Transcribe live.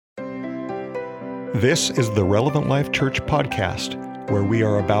This is the Relevant Life Church podcast, where we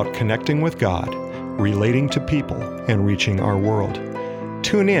are about connecting with God, relating to people, and reaching our world.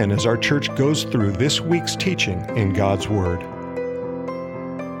 Tune in as our church goes through this week's teaching in God's Word.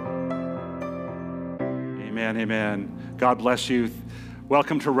 Amen, amen. God bless you.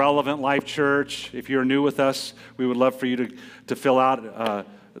 Welcome to Relevant Life Church. If you're new with us, we would love for you to fill out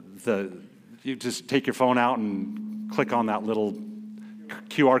you just take your phone out and click on that little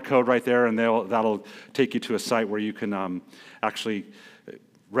QR code right there, and that'll take you to a site where you can actually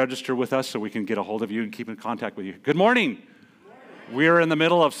register with us so we can get a hold of you and keep in contact with you. Good morning. We're in the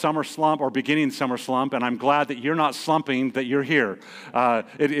middle of summer slump or beginning summer slump, and I'm glad that you're not slumping, that you're here.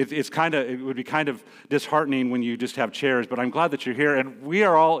 It would be kind of disheartening when you just have chairs, but I'm glad that you're here. And we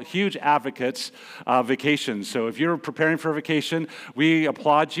are all huge advocates of vacations. So if you're preparing for a vacation, we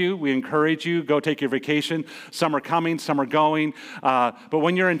applaud you. We encourage you. Go take your vacation. Some are coming, some are going. But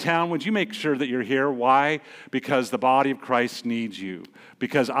when you're in town, would you make sure that you're here? Why? Because the body of Christ needs you.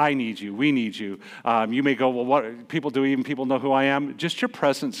 Because I need you. We need you. You may go, well, what people do? Even people know who I am. Just your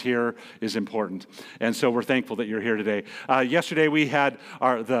presence here is important. And so we're thankful that you're here today. Yesterday we had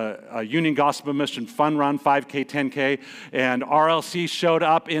the Union Gospel Mission Fun Run, 5K, 10K, and RLC showed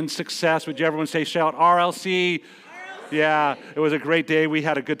up in success. Would you everyone say shout, RLC? Yeah, it was a great day. We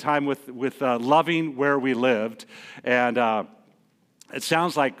had a good time with loving where we lived. And it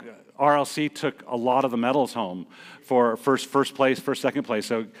sounds like RLC took a lot of the medals home for first place, second place.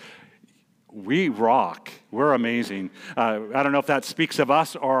 So we rock. We're amazing. I don't know if that speaks of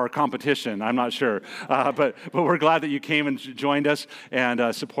us or our competition. I'm not sure. But we're glad that you came and joined us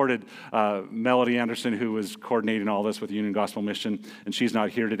and supported Melody Anderson, who was coordinating all this with Union Gospel Mission. And she's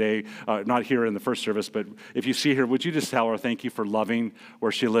not here today, not here in the first service. But if you see her, would you just tell her thank you for loving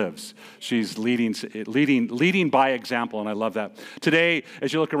where she lives? She's leading by example, and I love that. Today,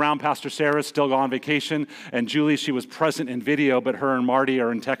 as you look around, Pastor Sarah's still on vacation. And Julie, she was present in video, but her and Marty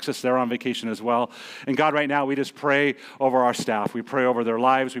are in Texas. They're on vacation as well. And God, right now, we just pray over our staff. We pray over their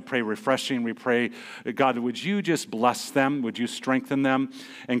lives. We pray refreshing. We pray, God, would you just bless them? Would you strengthen them?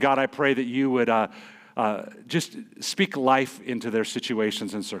 And God, I pray that you would just speak life into their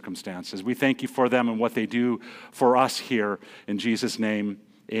situations and circumstances. We thank you for them and what they do for us here. In Jesus' name,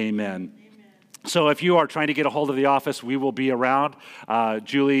 amen. So if you are trying to get a hold of the office, we will be around.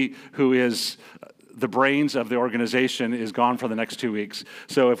 Julie, who is the brains of the organization, is gone for the next 2 weeks.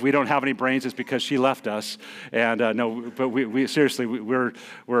 So if we don't have any brains, it's because she left us. And no, but we seriously, we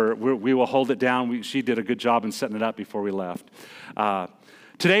will hold it down. She did a good job in setting it up before we left.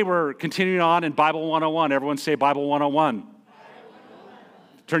 Today we're continuing on in Bible 101. Everyone say Bible 101. Bible 101.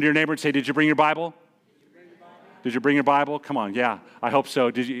 Turn to your neighbor and say, did you bring your Bible? Did you bring your Bible? Come on, yeah, I hope so.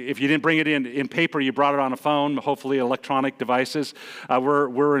 If you didn't bring it in paper, you brought it on a phone, hopefully electronic devices.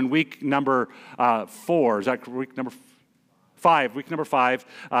 We're in week number 4. Is that week number 5? Week number 5.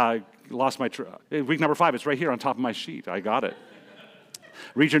 Lost my week number 5. It's right here on top of my sheet. I got it.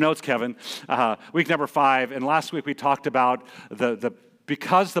 Read your notes, Kevin. Week number 5. And last week we talked about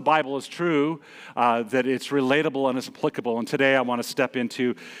because the Bible is true, that it's relatable and it's applicable. And today I want to step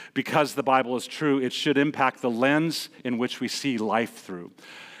into, because the Bible is true, it should impact the lens in which we see life through.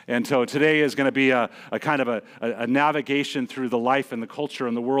 And so today is going to be a kind of a navigation through the life and the culture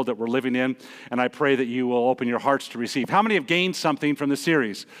and the world that we're living in. And I pray that you will open your hearts to receive. How many have gained something from this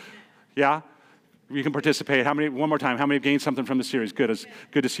series? Yeah? You can participate. One more time. How many have gained something from the series? Good. It's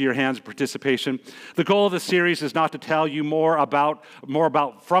good to see your hands, participation. The goal of the series is not to tell you more about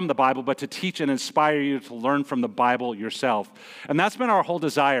from the Bible, but to teach and inspire you to learn from the Bible yourself. And that's been our whole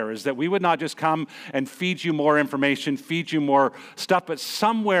desire, is that we would not just come and feed you more information, feed you more stuff, but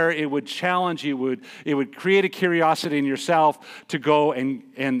somewhere it would challenge you, it would create a curiosity in yourself to go and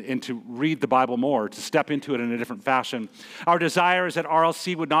to read the Bible more, to step into it in a different fashion. Our desire is that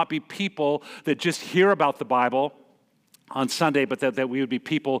RLC would not be people that just hear about the Bible on Sunday, but that we would be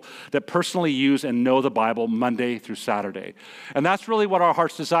people that personally use and know the Bible Monday through Saturday. And that's really what our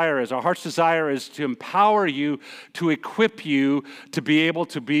heart's desire is. Our heart's desire is to empower you, to equip you to be able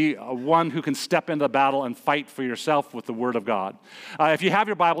to be one who can step into the battle and fight for yourself with the Word of God. If you have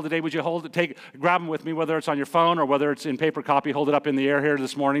your Bible today, would you grab them with me, whether it's on your phone or whether it's in paper copy, hold it up in the air here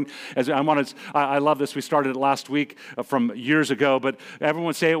this morning. I love this. We started it last week from years ago, but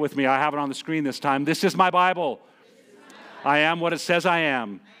everyone say it with me. I have it on the screen this time. This is my Bible. I am what it says I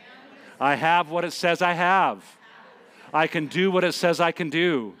am. I have what it says I have. I can do what it says I can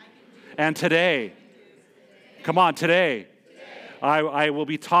do. And today, come on, today, I will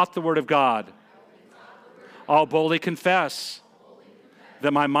be taught the Word of God. I'll boldly confess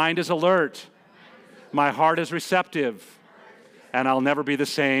that my mind is alert, my heart is receptive, and I'll never be the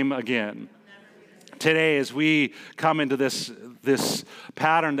same again. today as we come into this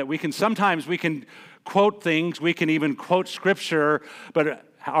pattern that sometimes we can quote things, we can even quote scripture, but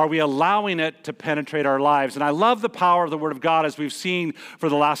are we allowing it to penetrate our lives? And I love the power of the Word of God, as we've seen for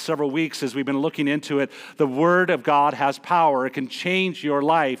the last several weeks as we've been looking into it. The Word of God has power. It can change your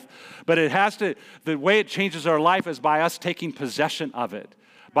life, but the way it changes our life is by us taking possession of it.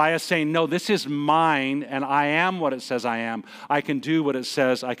 By us saying, no, this is mine, and I am what it says I am. I can do what it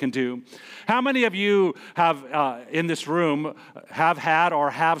says I can do. How many of you have, in this room, have had or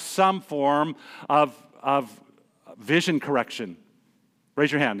have some form of vision correction?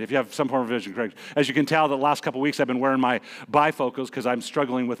 Raise your hand if you have some form of vision correction. As you can tell, the last couple of weeks I've been wearing my bifocals because I'm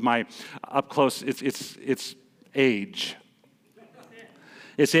struggling with my up close. It's age.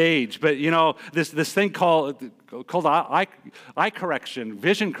 It's age. But you know this thing called eye correction,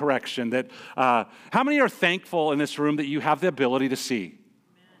 vision correction. That how many are thankful in this room that you have the ability to see?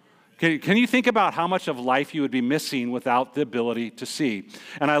 Can you think about how much of life you would be missing without the ability to see?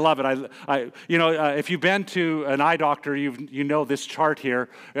 And I love it. If you've been to an eye doctor, you know this chart here.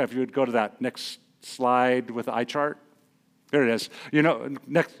 If you would go to that next slide with the eye chart. There it is.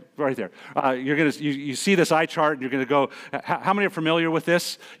 Next, right there. You see this eye chart, and you're gonna go. How many are familiar with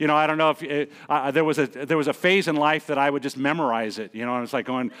this? I don't know if there was a phase in life that I would just memorize it. And it's like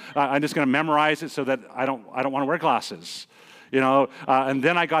going, I'm just gonna memorize it so that I don't want to wear glasses. And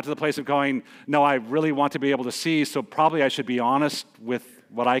then I got to the place of going, no, I really want to be able to see, so probably I should be honest with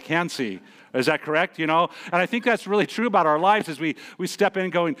what I can see. Is that correct? And I think that's really true about our lives as we step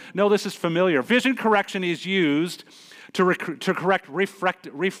in going, no, this is familiar. Vision correction is used to correct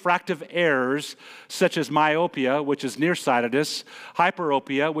refractive errors such as myopia, which is nearsightedness,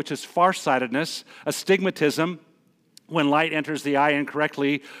 hyperopia, which is farsightedness, astigmatism, when light enters the eye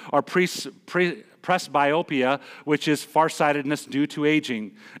incorrectly, or presbyopia, which is farsightedness due to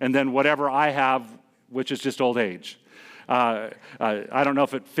aging, and then whatever I have, which is just old age. I don't know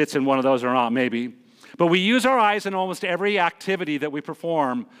if it fits in one of those or not, maybe. But we use our eyes in almost every activity that we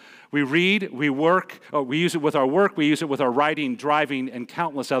perform. We read, we work, we use it with our work, we use it with our writing, driving, and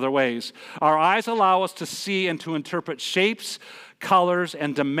countless other ways. Our eyes allow us to see and to interpret shapes, colors,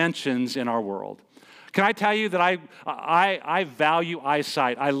 and dimensions in our world. Can I tell you that I value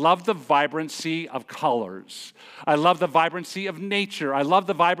eyesight? I love the vibrancy of colors. I love the vibrancy of nature. I love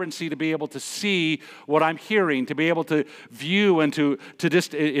the vibrancy to be able to see what I'm hearing, to be able to view and to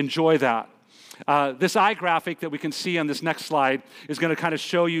just enjoy that. This eye graphic that we can see on this next slide is going to kind of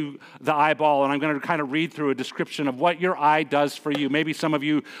show you the eyeball, and I'm going to kind of read through a description of what your eye does for you. Maybe some of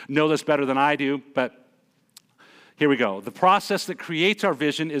you know this better than I do, but here we go. The process that creates our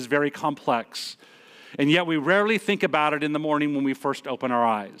vision is very complex. And yet we rarely think about it in the morning when we first open our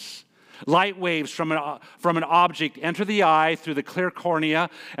eyes. Light waves from an object enter the eye through the clear cornea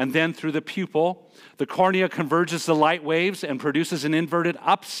and then through the pupil. The cornea converges the light waves and produces an inverted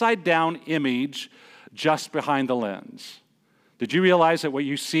upside-down image just behind the lens. Did you realize that what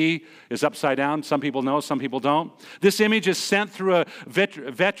you see is upside down? Some people know, some people don't. This image is sent through a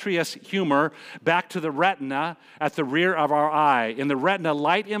vitreous humor back to the retina at the rear of our eye. In the retina,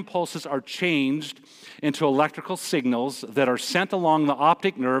 light impulses are changed into electrical signals that are sent along the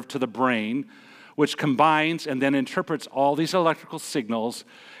optic nerve to the brain, which combines and then interprets all these electrical signals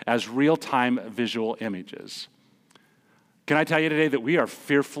as real-time visual images. Can I tell you today that we are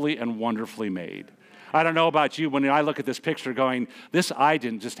fearfully and wonderfully made? I don't know about you, when I look at this picture going, this eye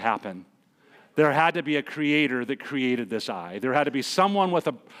didn't just happen. There had to be a creator that created this eye. There had to be someone with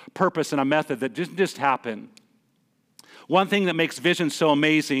a purpose and a method that didn't just happen. One thing that makes vision so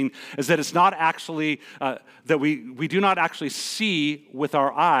amazing is that it's not actually, that we do not actually see with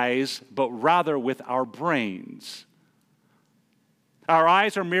our eyes, but rather with our brains. Our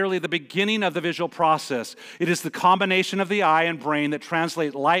eyes are merely the beginning of the visual process. It is the combination of the eye and brain that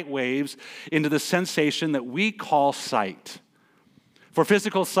translate light waves into the sensation that we call sight. For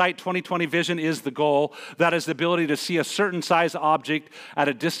physical sight, 20/20 vision is the goal. That is the ability to see a certain size object at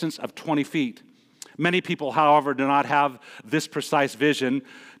a distance of 20 feet. Many people, however, do not have this precise vision.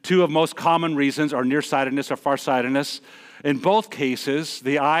 Two of most common reasons are nearsightedness or farsightedness. In both cases,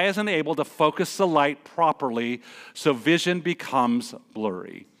 the eye isn't able to focus the light properly, so vision becomes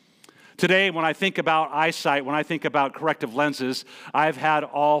blurry. Today, when I think about eyesight, when I think about corrective lenses, I've had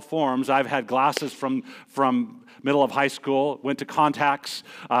all forms. I've had glasses from middle of high school, went to contacts,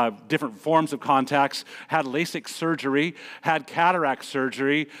 different forms of contacts, had LASIK surgery, had cataract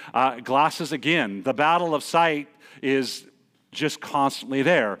surgery, glasses again. The battle of sight is just constantly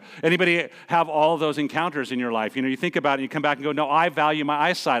there. Anybody have all of those encounters in your life? You think about it, you come back and go, no, I value my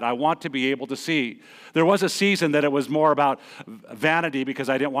eyesight. I want to be able to see. There was a season that it was more about vanity because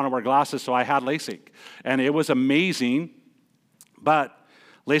I didn't want to wear glasses, so I had LASIK. And it was amazing, but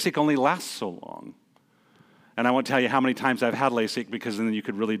LASIK only lasts so long. And I won't tell you how many times I've had LASIK because then you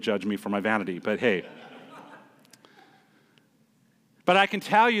could really judge me for my vanity, but hey. But I can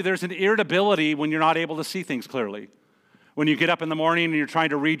tell you there's an irritability when you're not able to see things clearly. When you get up in the morning and you're trying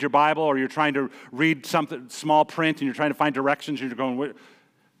to read your Bible or you're trying to read something small print and you're trying to find directions and you're going,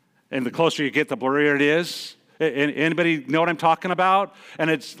 and the closer you get, the blurrier it is. Anybody know what I'm talking about? And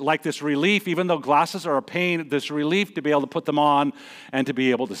it's like this relief, even though glasses are a pain, this relief to be able to put them on and to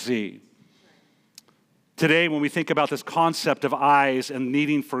be able to see. Today, when we think about this concept of eyes and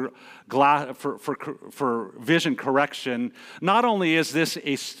needing for vision correction, not only is this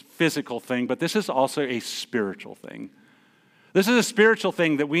a physical thing, but this is also a spiritual thing. This is a spiritual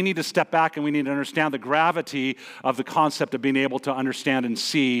thing that we need to step back and we need to understand the gravity of the concept of being able to understand and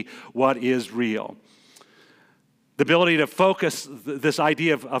see what is real. The ability to focus, this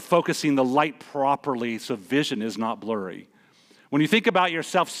idea of focusing the light properly so vision is not blurry. When you think about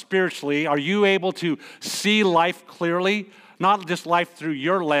yourself spiritually, are you able to see life clearly? Not just life through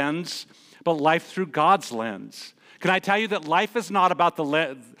your lens, but life through God's lens. Can I tell you that life is not about the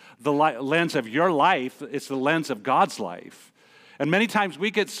lens of your life, it's the lens of God's life. And many times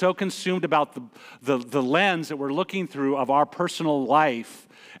we get so consumed about the lens that we're looking through of our personal life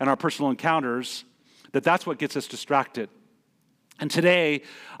and our personal encounters that that's what gets us distracted. And today,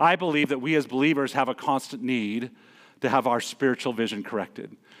 I believe that we as believers have a constant need to have our spiritual vision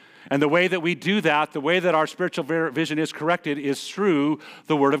corrected. And the way that we do that, the way that our spiritual vision is corrected is through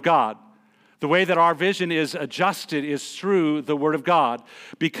the Word of God. The way that our vision is adjusted is through the Word of God.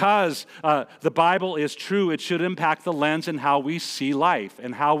 Because the Bible is true, it should impact the lens and how we see life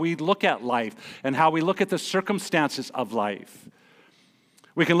and how we look at life and how we look at the circumstances of life.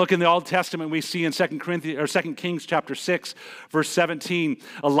 We can look in the Old Testament, we see in 2 Kings chapter 6, verse 17,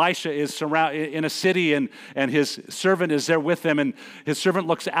 Elisha is surrounded in a city and his servant is there with him, and his servant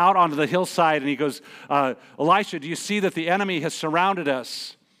looks out onto the hillside and he goes, Elisha, do you see that the enemy has surrounded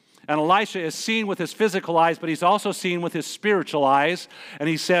us? And Elisha is seen with his physical eyes, but he's also seen with his spiritual eyes. And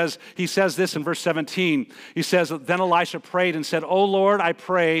he says this in verse 17. He says, then Elisha prayed and said, O Lord, I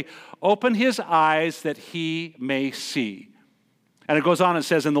pray, open his eyes that he may see. And it goes on and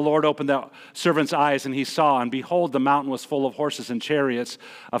says, and the Lord opened the servant's eyes, and he saw, and behold, the mountain was full of horses and chariots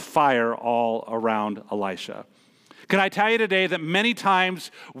of fire all around Elisha. Can I tell you today that many times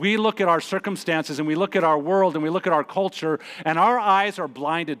we look at our circumstances and we look at our world and we look at our culture and our eyes are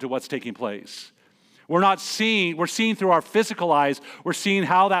blinded to what's taking place. We're seeing through our physical eyes, we're seeing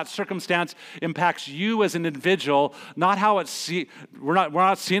how that circumstance impacts you as an individual, not how we're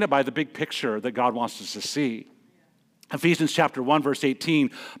not seeing it by the big picture that God wants us to see. Ephesians chapter 1, verse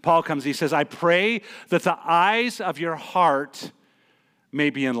 18, Paul comes, he says, I pray that the eyes of your heart may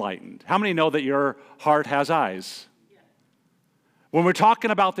be enlightened. How many know that your heart has eyes? When we're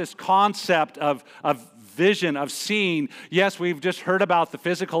talking about this concept of vision, of seeing, yes, we've just heard about the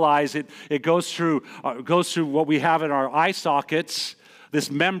physical eyes. It goes through what we have in our eye sockets, this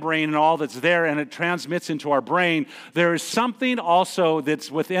membrane and all that's there, and it transmits into our brain. There is something also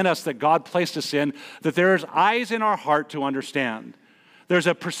that's within us that God placed us in, that there's eyes in our heart to understand. There's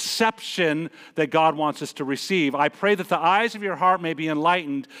a perception that God wants us to receive. I pray that the eyes of your heart may be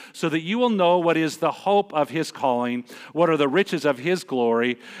enlightened so that you will know what is the hope of his calling, what are the riches of his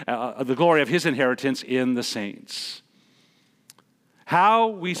glory, the glory of his inheritance in the saints. How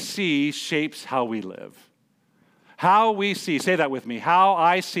we see shapes how we live. How we see, say that with me, how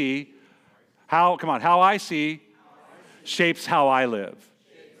I see shapes how I live.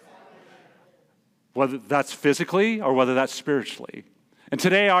 Whether that's physically or whether that's spiritually. And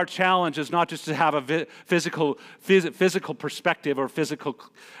today our challenge is not just to have a physical perspective or physical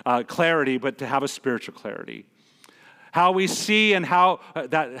clarity, but to have a spiritual clarity. How we see and how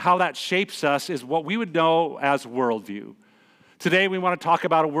that shapes us is what we would know as worldview. Today we want to talk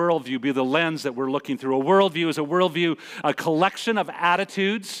about a worldview, be the lens that we're looking through. A worldview is a collection of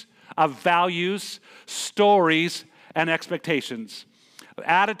attitudes, of values, stories, and expectations.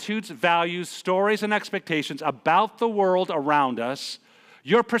 Attitudes, values, stories, and expectations about the world around us.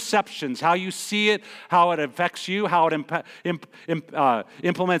 Your perceptions, how you see it, how it affects you, how it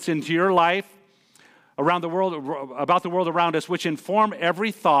implements into your life around the world, about the world around us, which inform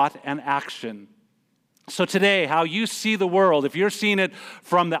every thought and action. So today, how you see the world, if you're seeing it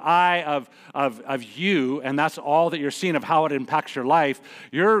from the eye of you, and that's all that you're seeing of how it impacts your life,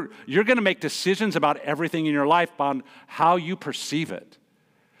 you're going to make decisions about everything in your life on how you perceive it.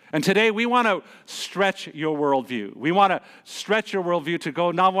 And today, we want to stretch your worldview. We want to stretch your worldview to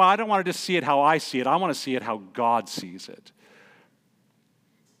go, no, well, I don't want to just see it how I see it. I want to see it how God sees it.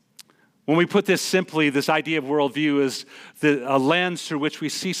 When we put this simply, this idea of worldview is a lens through which we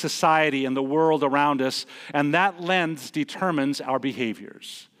see society and the world around us, and that lens determines our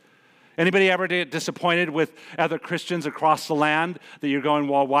behaviors. Anybody ever get disappointed with other Christians across the land that you're going,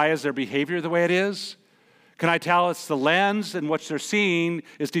 well, why is their behavior the way it is? Can I tell it's the lens in which they're seeing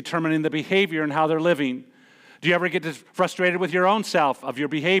is determining the behavior and how they're living? Do you ever get frustrated with your own self of your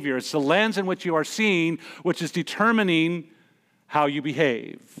behavior? It's the lens in which you are seeing which is determining how you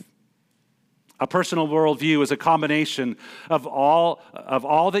behave. A personal worldview is a combination of all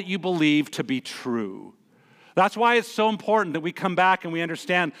that you believe to be true. That's why it's so important that we come back and we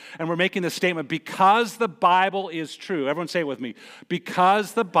understand, and we're making this statement, because the Bible is true. Everyone say it with me.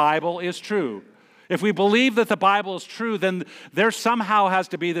 Because the Bible is true. If we believe that the Bible is true, then there somehow has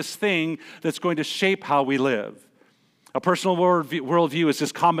to be this thing that's going to shape how we live. A personal worldview is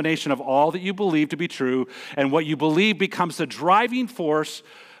this combination of all that you believe to be true, and what you believe becomes the driving force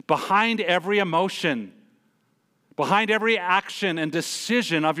behind every emotion, behind every action and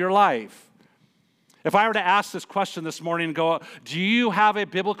decision of your life. If I were to ask this question this morning and go, do you have a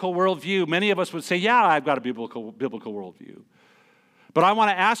biblical worldview? Many of us would say, yeah, I've got a biblical worldview. But I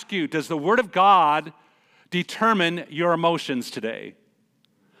want to ask you, does the Word of God determine your emotions today?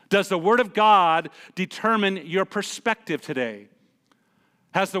 Does the Word of God determine your perspective today?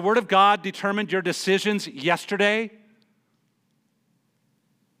 Has the Word of God determined your decisions yesterday?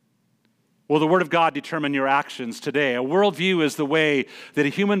 Will the Word of God determine your actions today? A worldview is the way that a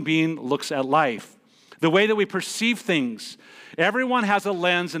human being looks at life, the way that we perceive things. Everyone has a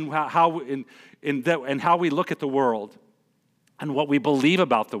lens in how we look at the world and what we believe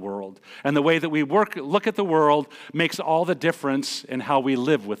about the world. And the way that we look at the world makes all the difference in how we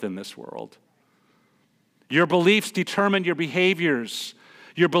live within this world. Your beliefs determine your behaviors.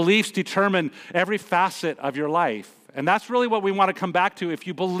 Your beliefs determine every facet of your life. And that's really what we want to come back to. If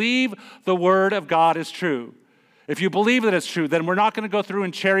you believe the Word of God is true, if you believe that it's true, then we're not going to go through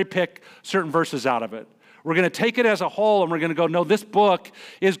and cherry pick certain verses out of it. We're going to take it as a whole and we're going to go, no, this book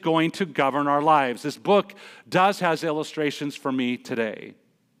is going to govern our lives. This book has illustrations for me today.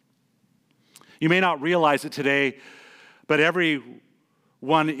 You may not realize it today, but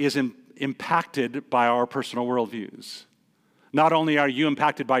everyone is impacted by our personal worldviews. Not only are you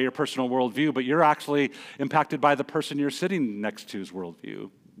impacted by your personal worldview, but you're actually impacted by the person you're sitting next to's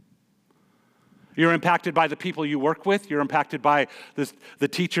worldview. You're impacted by the people you work with. You're impacted by the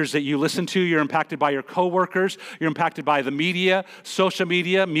teachers that you listen to. You're impacted by your coworkers. You're impacted by the media, social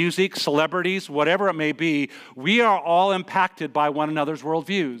media, music, celebrities, whatever it may be. We are all impacted by one another's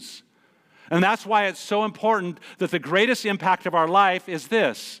worldviews. And that's why it's so important that the greatest impact of our life is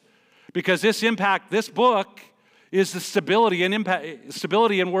this. Because this book, is the stability and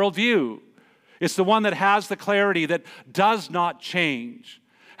worldview. It's the one that has the clarity that does not change.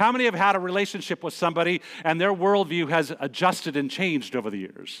 How many have had a relationship with somebody and their worldview has adjusted and changed over the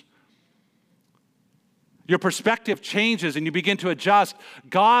years? Your perspective changes and you begin to adjust.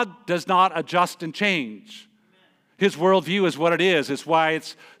 God does not adjust and change. His worldview is what it is. It's why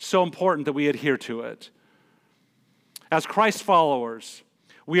it's so important that we adhere to it. As Christ followers,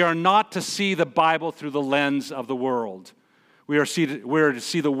 we are not to see the Bible through the lens of the world. We are to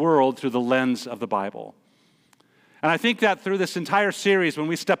see the world through the lens of the Bible. And I think that through this entire series, when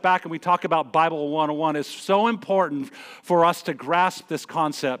we step back and we talk about Bible 101, it's so important for us to grasp this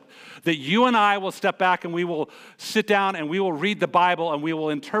concept that you and I will step back and we will sit down and we will read the Bible and we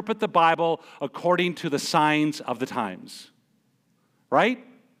will interpret the Bible according to the signs of the times. Right?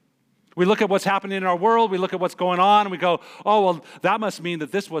 We look at what's happening in our world, we look at what's going on, and we go, oh, well, that must mean that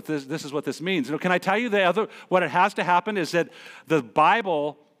this is what this means. You know, can I tell you what it has to happen is that the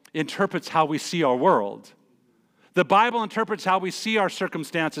Bible interprets how we see our world. The Bible interprets how we see our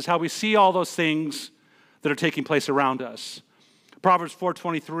circumstances, how we see all those things that are taking place around us. Proverbs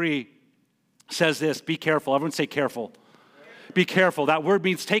 4:23 says this, be careful. Everyone say careful. Be careful. That word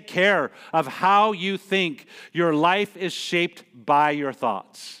means take care of how you think. Your life is shaped by your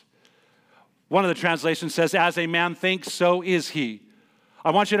thoughts. One of the translations says, as a man thinks, so is he.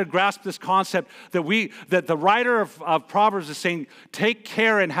 I want you to grasp this concept that the writer of Proverbs is saying, take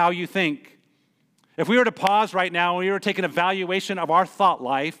care in how you think. If we were to pause right now and we were to take an evaluation of our thought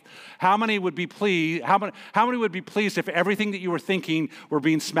life, how many would be pleased if everything that you were thinking were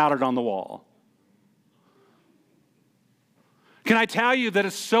being smattered on the wall? Can I tell you that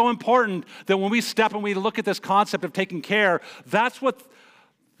it's so important that when we step and we look at this concept of taking care, that's what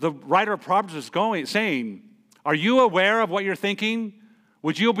the writer of Proverbs is saying. Are you aware of what you're thinking?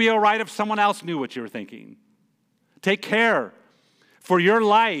 Would you be all right if someone else knew what you were thinking? Take care, for your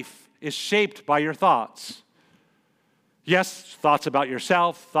life is shaped by your thoughts. Yes, thoughts about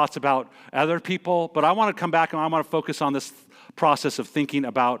yourself, thoughts about other people, but I want to come back and I want to focus on this process of thinking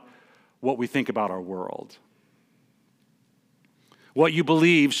about what we think about our world. What you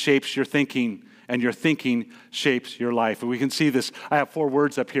believe shapes your thinking, and your thinking shapes your life. And we can see this. I have 4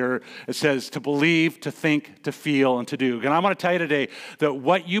 words up here. It says to believe, to think, to feel, and to do. And I want to tell you today that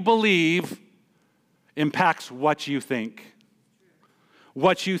what you believe impacts what you think.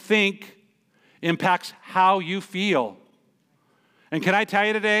 What you think impacts how you feel. And can I tell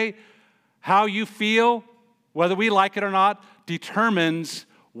you today, how you feel, whether we like it or not, determines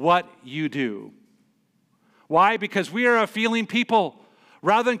what you do. Why? Because we are a feeling people.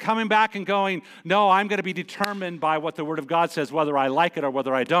 Rather than coming back and going, no, I'm going to be determined by what the Word of God says, whether I like it or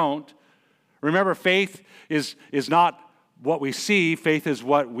whether I don't. Remember, faith is not what we see. Faith is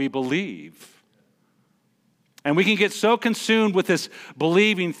what we believe. And we can get so consumed with this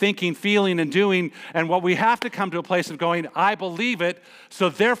believing, thinking, feeling, and doing, and what we have to come to a place of going, I believe it, so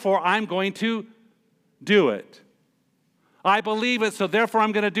therefore I'm going to do it. I believe it, so therefore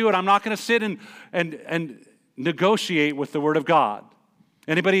I'm going to do it. I'm not going to sit and negotiate with the Word of God.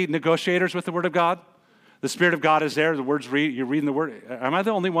 Anybody negotiators with the Word of God? The Spirit of God is there. The words you're reading the Word. Am I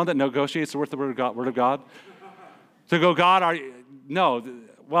the only one that negotiates the Word of God? To go, God, no.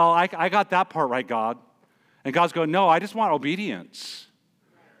 Well, I got that part right, God. And God's going, no, I just want obedience.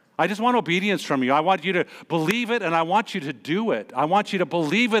 I just want obedience from you. I want you to believe it, and I want you to do it. I want you to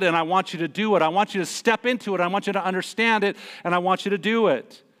believe it, and I want you to do it. I want you to step into it. I want you to understand it, and I want you to do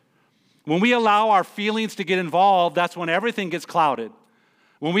it. When we allow our feelings to get involved, that's when everything gets clouded.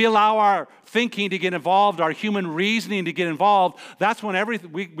 When we allow our thinking to get involved, our human reasoning to get involved, that's when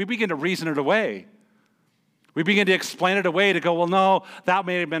we begin to reason it away. We begin to explain it away to go, well, no, that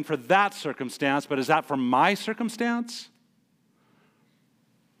may have been for that circumstance, but is that for my circumstance?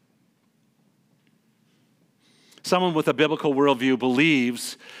 Someone with a biblical worldview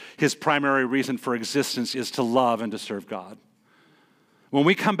believes his primary reason for existence is to love and to serve God. When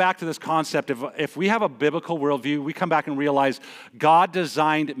we come back to this concept, if we have a biblical worldview, we come back and realize God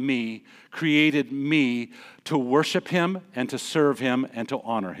designed me, created me to worship Him and to serve Him and to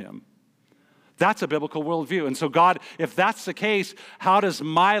honor Him. That's a biblical worldview. And so God, if that's the case, how does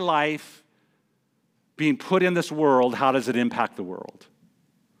my life being put in this world, how does it impact the world?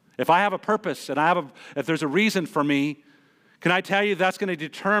 If I have a purpose and if there's a reason for me, can I tell you that's going to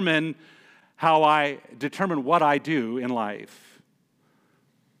determine what I do in life?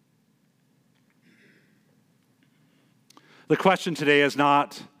 The question today is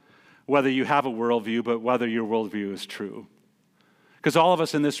not whether you have a worldview, but whether your worldview is true. Because all of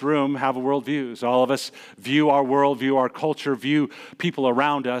us in this room have worldviews. All of us view our world, view our culture, view people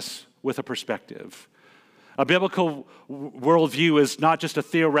around us with a perspective. A biblical worldview is not just a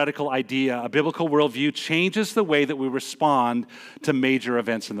theoretical idea. A biblical worldview changes the way that we respond to major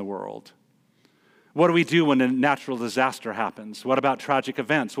events in the world. What do we do when a natural disaster happens? What about tragic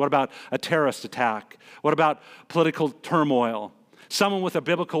events? What about a terrorist attack? What about political turmoil? Someone with a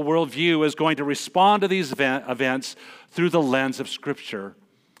biblical worldview is going to respond to these events through the lens of Scripture,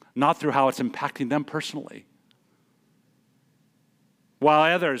 not through how it's impacting them personally.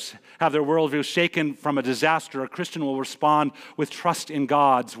 While others have their worldview shaken from a disaster, a Christian will respond with trust in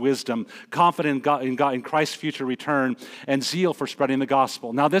God's wisdom, confident in Christ's future return, and zeal for spreading the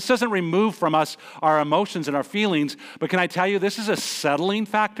gospel. Now, this doesn't remove from us our emotions and our feelings, but can I tell you, this is a settling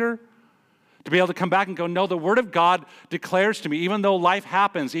factor to be able to come back and go, no, the Word of God declares to me, even though life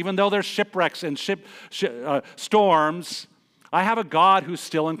happens, even though there's shipwrecks and storms, I have a God who's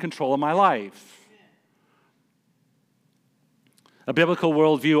still in control of my life. A biblical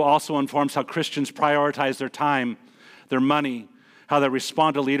worldview also informs how Christians prioritize their time, their money, how they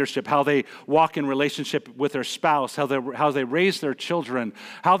respond to leadership, how they walk in relationship with their spouse, how they raise their children,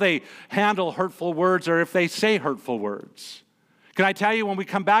 how they handle hurtful words or if they say hurtful words. Can I tell you, when we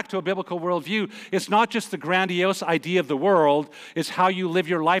come back to a biblical worldview, it's not just the grandiose idea of the world, it's how you live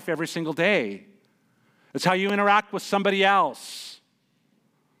your life every single day. It's how you interact with somebody else.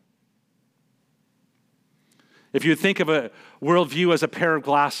 If you think of a worldview as a pair of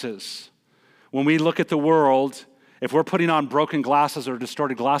glasses, when we look at the world, if we're putting on broken glasses or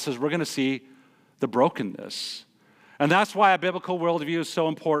distorted glasses, we're going to see the brokenness. And that's why a biblical worldview is so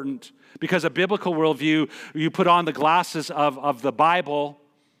important, because a biblical worldview, you put on the glasses of the Bible,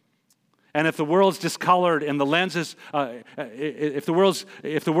 And if the world's discolored and the lenses, if the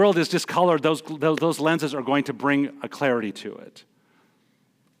world is discolored, those lenses are going to bring a clarity to it.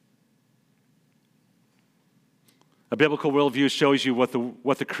 A biblical worldview shows you what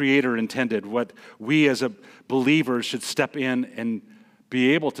the Creator intended, what we as a believers should step in and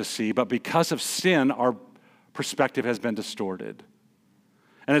be able to see. But because of sin, our perspective has been distorted.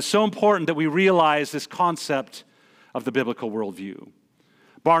 And it's so important that we realize this concept of the biblical worldview.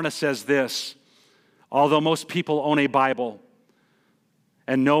 Barna says this: although most people own a Bible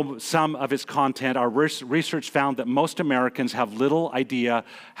and know some of its content, our research found that most Americans have little idea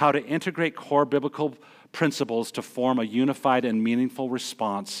how to integrate core biblical principles to form a unified and meaningful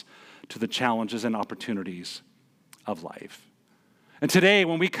response to the challenges and opportunities of life. And today,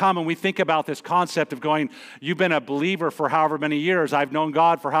 when we come and we think about this concept of going, you've been a believer for however many years, I've known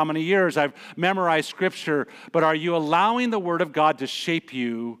God for how many years, I've memorized Scripture, but are you allowing the Word of God to shape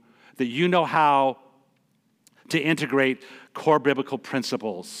you that you know how to integrate core biblical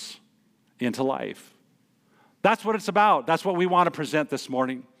principles into life? That's what it's about. That's what we want to present this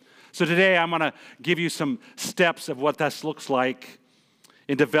morning. So today, I'm going to give you some steps of what this looks like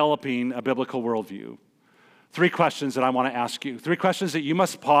in developing a biblical worldview. 3 questions that I want to ask you. 3 questions that you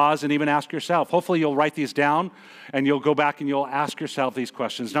must pause and even ask yourself. Hopefully you'll write these down and you'll go back and you'll ask yourself these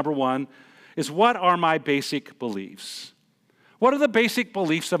questions. Number 1 is, what are my basic beliefs? What are the basic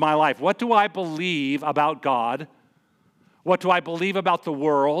beliefs of my life? What do I believe about God? What do I believe about the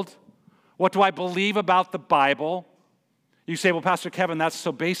world? What do I believe about the Bible? You say, well, Pastor Kevin, that's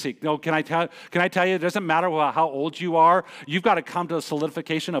so basic. No, can I tell you, it doesn't matter how old you are. You've got to come to a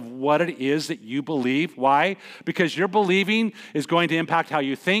solidification of what it is that you believe. Why? Because your believing is going to impact how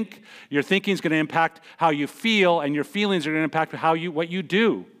you think. Your thinking is going to impact how you feel, and your feelings are going to impact what you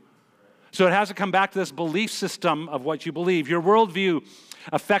do. So it has to come back to this belief system of what you believe. Your worldview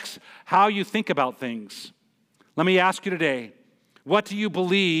affects how you think about things. Let me ask you today, what do you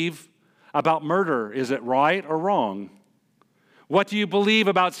believe about murder? Is it right or wrong? What do you believe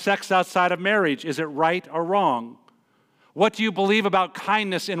about sex outside of marriage? Is it right or wrong? What do you believe about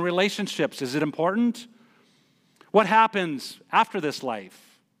kindness in relationships? Is it important? What happens after this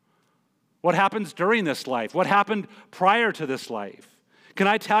life? What happens during this life? What happened prior to this life? Can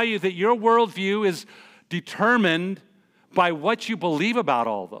I tell you that your worldview is determined by what you believe about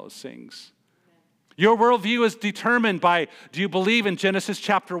all those things? Your worldview is determined by, do you believe in Genesis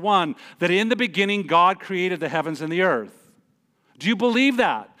chapter 1 that in the beginning God created the heavens and the earth? Do you believe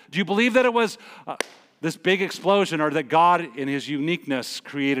that? Do you believe that it was this big explosion, or that God in his uniqueness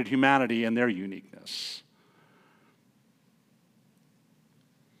created humanity in their uniqueness?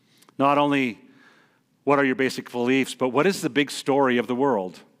 Not only what are your basic beliefs, but what is the big story of the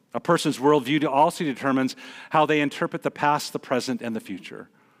world? A person's worldview also determines how they interpret the past, the present, and the future.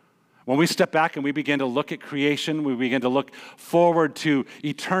 When we step back and we begin to look at creation, we begin to look forward to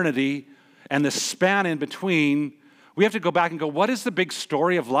eternity and the span in between, we have to go back and go, what is the big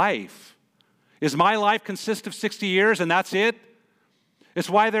story of life? Is my life consist of 60 years and that's it? It's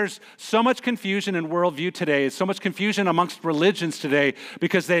why there's so much confusion in worldview today. There's so much confusion amongst religions today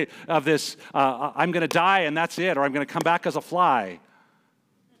because of this, I'm going to die and that's it, or I'm going to come back as a fly.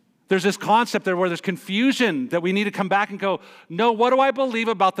 There's this concept there where there's confusion that we need to come back and go, no, what do I believe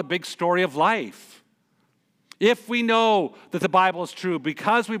about the big story of life? If we know that the Bible is true,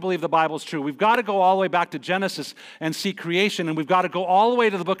 because we believe the Bible is true, we've got to go all the way back to Genesis and see creation, and we've got to go all the way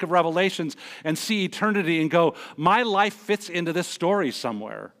to the book of Revelations and see eternity and go, my life fits into this story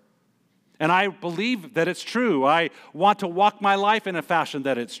somewhere. And I believe that it's true. I want to walk my life in a fashion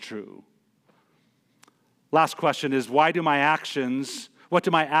that it's true. Last question is, what do my actions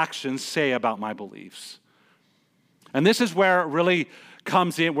say about my beliefs? And this is where it really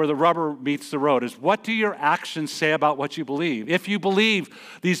comes in, where the rubber meets the road, is what do your actions say about what you believe? If you believe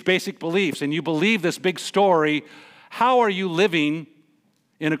these basic beliefs and you believe this big story, how are you living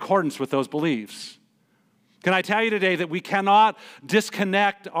in accordance with those beliefs? Can I tell you today that we cannot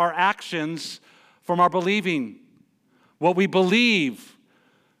disconnect our actions from our believing? What we believe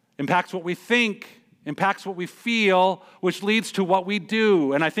impacts what we think, impacts what we feel, which leads to what we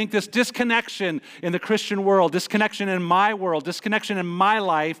do. And I think this disconnection in the Christian world, disconnection in my world, disconnection in my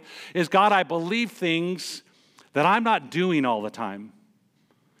life is, God, I believe things that I'm not doing all the time.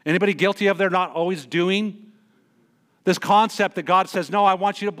 Anybody guilty of they're not always doing? This concept that God says, no, I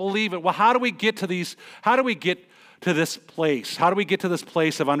want you to believe it. Well, how do we get to this place? How do we get to this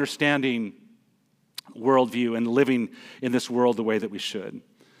place of understanding worldview and living in this world the way that we should?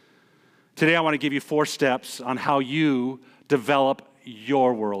 Today, I want to give you 4 steps on how you develop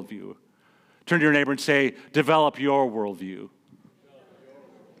your worldview. Turn to your neighbor and say, develop your worldview.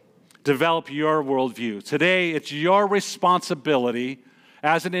 Develop your worldview. Today, it's your responsibility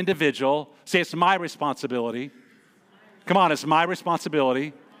as an individual. Say, it's my responsibility. Come on, it's my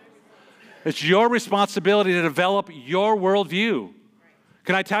responsibility. It's your responsibility to develop your worldview.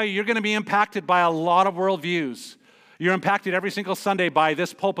 Can I tell you, you're going to be impacted by a lot of worldviews. You're impacted every single Sunday by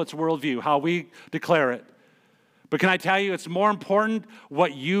this pulpit's worldview, how we declare it. But can I tell you, it's more important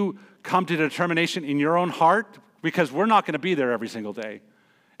what you come to determination in your own heart, because we're not going to be there every single day.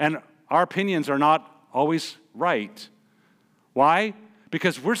 And our opinions are not always right. Why?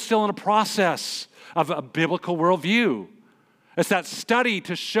 Because we're still in a process of a biblical worldview. It's that study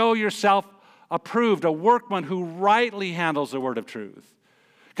to show yourself approved, a workman who rightly handles the word of truth.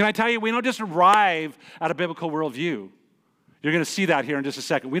 Can I tell you, we don't just arrive at a biblical worldview. You're going to see that here in just a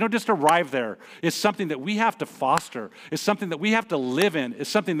second. We don't just arrive there. It's something that we have to foster. It's something that we have to live in. It's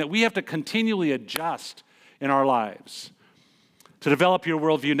something that we have to continually adjust in our lives. To develop your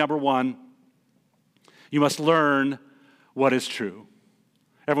worldview, number one, you must learn what is true.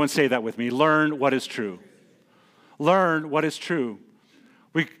 Everyone say that with me. Learn what is true. Learn what is true.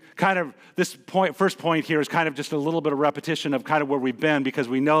 First point here is kind of just a little bit of repetition of kind of where we've been, because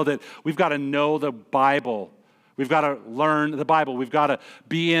we know that we've got to know the Bible. We've got to learn the Bible. We've got to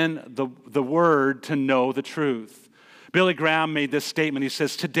be in the Word to know the truth. Billy Graham made this statement. He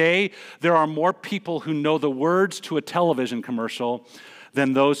says, today there are more people who know the words to a television commercial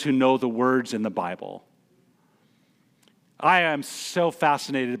than those who know the words in the Bible. I am so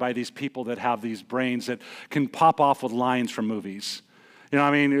fascinated by these people that have these brains that can pop off with lines from movies. You know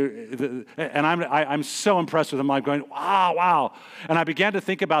what I mean? And I'm so impressed with them. I'm going, wow. And I began to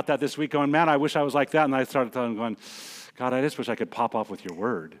think about that this week, going, man, I wish I was like that. And I started going, God, I just wish I could pop off with your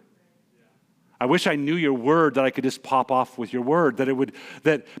word. I wish I knew your word, that I could just pop off with your word,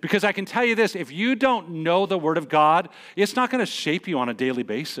 because I can tell you this, if you don't know the word of God, it's not going to shape you on a daily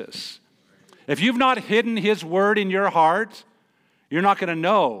basis. If you've not hidden his word in your heart, you're not going to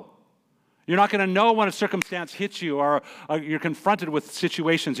know. You're not going to know when a circumstance hits you or you're confronted with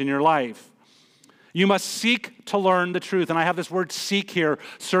situations in your life. You must seek to learn the truth. And I have this word seek here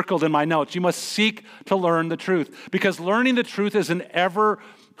circled in my notes. You must seek to learn the truth, because learning the truth is an ever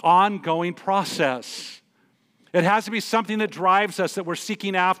ongoing process. It has to be something that drives us, that we're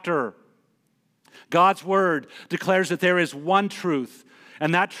seeking after. God's word declares that there is one truth,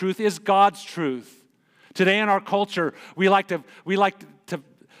 and that truth is God's truth. Today in our culture, we like to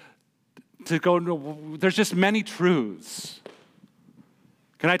go, there's just many truths.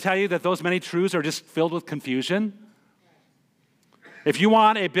 Can I tell you that those many truths are just filled with confusion? If you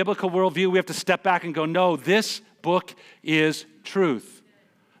want a biblical worldview, we have to step back and go, no, this book is truth.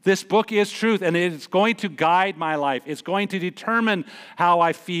 This book is truth, and it's going to guide my life. It's going to determine how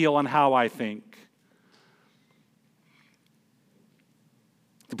I feel and how I think.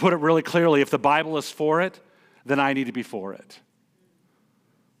 To put it really clearly, if the Bible is for it, then I need to be for it.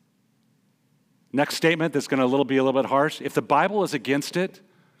 Next statement that's going to be a little bit harsh. If the Bible is against it,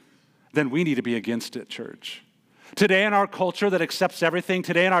 then we need to be against it, church. Today in our culture that accepts everything,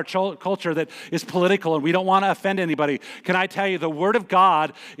 today in our culture that is political and we don't want to offend anybody, can I tell you, the Word of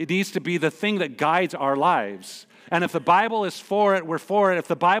God, it needs to be the thing that guides our lives. And if the Bible is for it, we're for it. If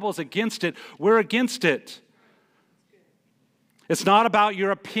the Bible is against it, we're against it. It's not about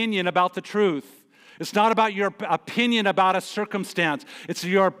your opinion about the truth. It's not about your opinion about a circumstance.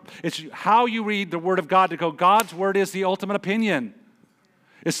 It's how you read the Word of God to go, God's Word is the ultimate opinion.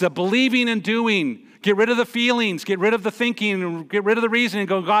 It's the believing and doing. Get rid of the feelings, get rid of the thinking, get rid of the reasoning, and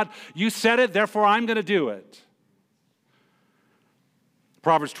go, God, you said it, therefore I'm going to do it.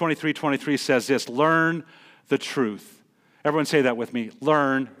 Proverbs 23:23 says this, learn the truth. Everyone say that with me,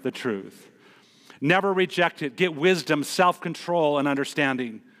 learn the truth. Never reject it. Get wisdom, self-control, and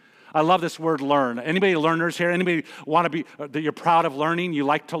understanding. I love this word learn. Anybody learners here? Anybody want to be, that you're proud of learning, you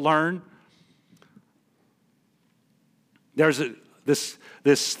like to learn? There's this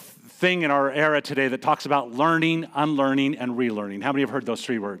thing in our era today that talks about learning, unlearning, and relearning. How many have heard those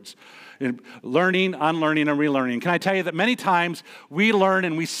three words? Learning, unlearning, and relearning. Can I tell you that many times we learn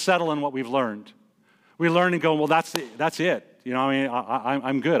and we settle in what we've learned. We learn and go, well, that's it. You know,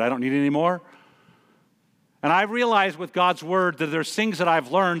 I'm good. I don't need any more. And I realize with God's word that there's things that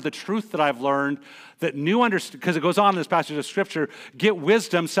I've learned, the truth that I've learned, that because it goes on in this passage of Scripture, get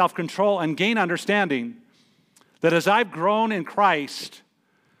wisdom, self-control, and gain understanding. That as I've grown in Christ,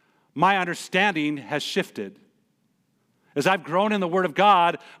 my understanding has shifted. As I've grown in the Word of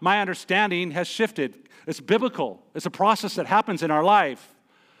God, my understanding has shifted. It's biblical. It's a process that happens in our life.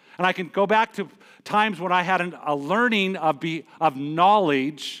 And I can go back to times when I had a learning of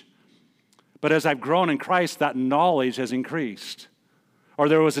knowledge, but as I've grown in Christ, that knowledge has increased. or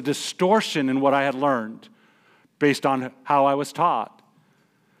there was a distortion in what I had learned based on how I was taught.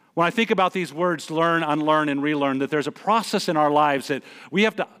 When I think about these words, learn, unlearn, and relearn, that there's a process in our lives that we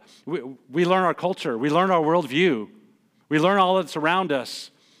learn our culture, we learn our worldview, we learn all that's around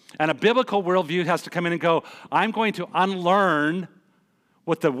us. And a biblical worldview has to come in and go, I'm going to unlearn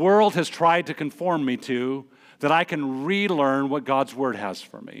what the world has tried to conform me to, that I can relearn what God's word has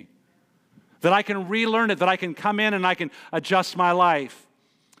for me. That I can relearn it, that I can come in and I can adjust my life.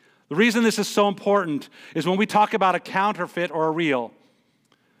 The reason this is so important is when we talk about a counterfeit or a real,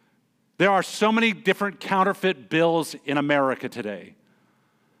 there are so many different counterfeit bills in America today.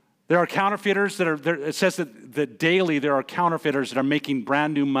 There are counterfeiters that are, it says that daily there are counterfeiters that are making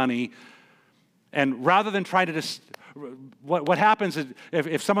brand new money. And rather than trying to what happens is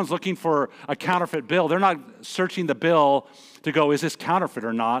if someone's looking for a counterfeit bill, they're not searching the bill to go, is this counterfeit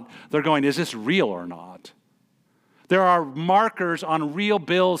or not? They're going, is this real or not? There are markers on real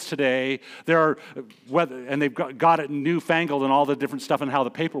bills today. And they've got it newfangled and all the different stuff and how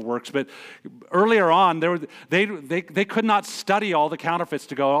the paper works. But earlier on, they could not study all the counterfeits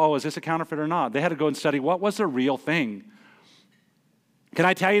to go, oh, is this a counterfeit or not? They had to go and study what was the real thing. Can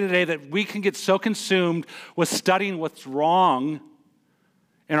I tell you today that we can get so consumed with studying what's wrong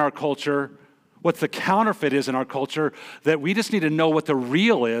in our culture, what the counterfeit is in our culture, that we just need to know what the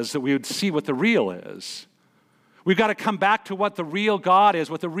real is, that we would see what the real is. We've got to come back to what the real God is,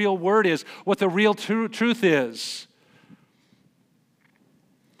 what the real word is, what the real truth is.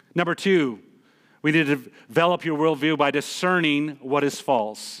 Number 2, we need to develop your worldview by discerning what is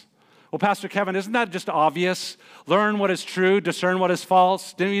false. Well, Pastor Kevin, isn't that just obvious? Learn what is true, discern what is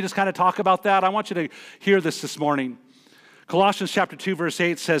false. Didn't you just kind of talk about that? I want you to hear this morning. Colossians chapter 2, verse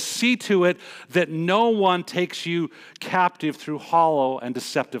 8 says, see to it that no one takes you captive through hollow and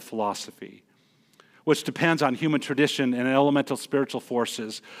deceptive philosophy, which depends on human tradition and elemental spiritual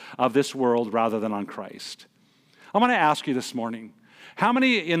forces of this world rather than on Christ. I want to ask you this morning, how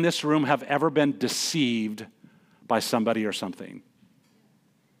many in this room have ever been deceived by somebody or something?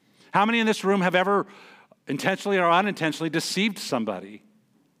 How many in this room have ever intentionally or unintentionally deceived somebody?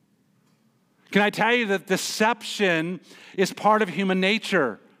 Can I tell you that deception is part of human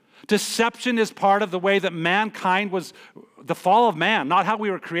nature? Deception is part of the way that mankind was, the fall of man, not how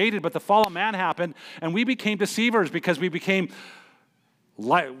we were created, but the fall of man happened, and we became deceivers because we became,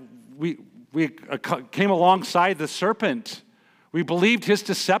 we came alongside the serpent. We believed his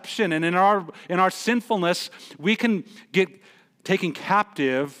deception, and in our sinfulness, we can get taken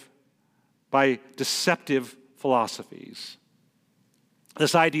captive by deceptive philosophies.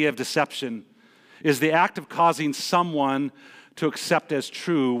 This idea of deception is the act of causing someone to accept as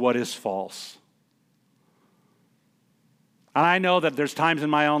true what is false. And I know that there's times in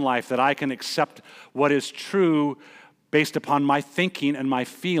my own life that I can accept what is true based upon my thinking and my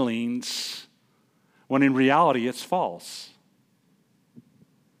feelings, when in reality it's false.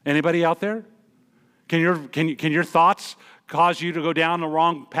 Anybody out there? Can your thoughts cause you to go down the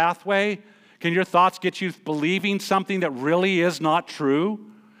wrong pathway? Can your thoughts get you believing something that really is not true?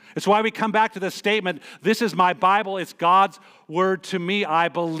 It's why we come back to this statement, this is my Bible, it's God's word to me. I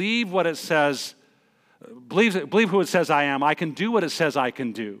believe what it says, believe who it says I am. I can do what it says I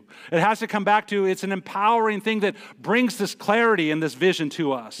can do. It has to come back to, it's an empowering thing that brings this clarity and this vision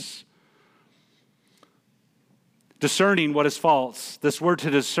to us. Discerning what is false. This word to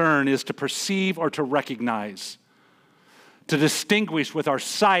discern is to perceive or to recognize. To distinguish with our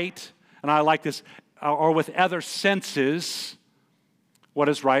sight, and I like this, or with other senses, what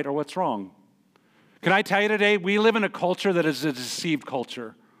is right or what's wrong. Can I tell you today, we live in a culture that is a deceived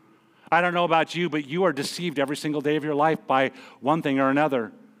culture. I don't know about you, but you are deceived every single day of your life by one thing or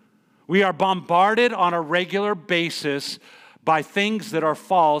another. We are bombarded on a regular basis by things that are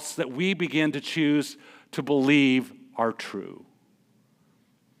false that we begin to choose to believe are true.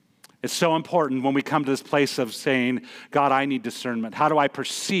 It's so important when we come to this place of saying, God, I need discernment. How do I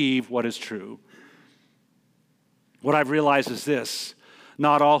perceive what is true? What I've realized is this: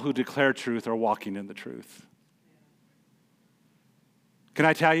 not all who declare truth are walking in the truth. Can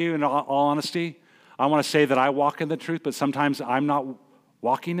I tell you in all honesty, I want to say that I walk in the truth, but sometimes I'm not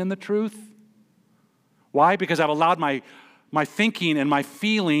walking in the truth. Why? Because I've allowed my thinking and my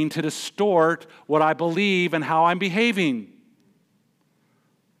feeling to distort what I believe and how I'm behaving.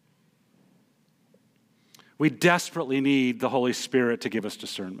 We desperately need the Holy Spirit to give us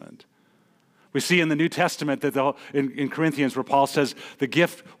discernment. We see in the New Testament that in Corinthians where Paul says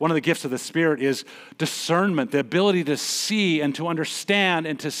one of the gifts of the Spirit is discernment, the ability to see and to understand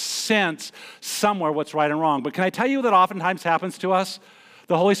and to sense somewhere what's right and wrong. But can I tell you that oftentimes happens to us?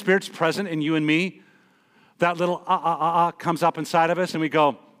 The Holy Spirit's present in you and me. that little comes up inside of us and we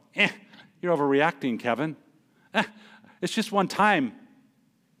go, you're overreacting, Kevin. It's just one time.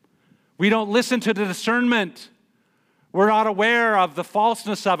 We don't listen to the discernment. We're not aware of the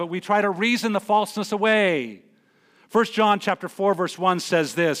falseness of it. We try to reason the falseness away. 1 John chapter 4, verse 1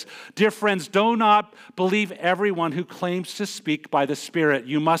 says this, "Dear friends, do not believe everyone who claims to speak by the Spirit.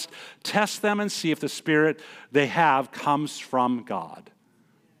 You must test them and see if the Spirit they have comes from God."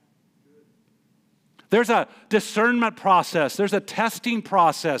 There's a discernment process. There's a testing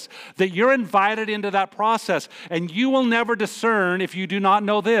process that you're invited into that process. And you will never discern if you do not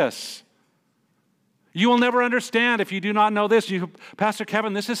know this. You will never understand if you do not know this. Pastor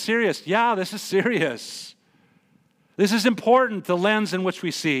Kevin, this is serious. Yeah, this is serious. This is important, the lens in which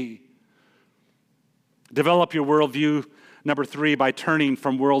we see. Develop your worldview, number 3, by turning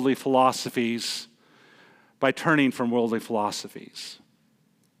from worldly philosophies. By turning from worldly philosophies.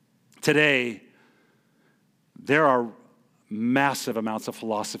 Today, there are massive amounts of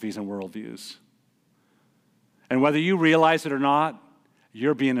philosophies and worldviews. And whether you realize it or not,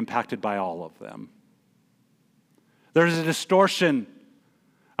 you're being impacted by all of them. There's a distortion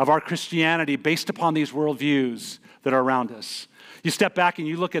of our Christianity based upon these worldviews that are around us. You step back and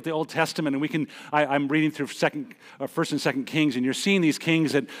you look at the Old Testament, and I'm reading through 1st and 2nd Kings, and you're seeing these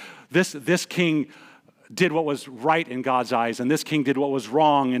kings that this king did what was right in God's eyes, and this king did what was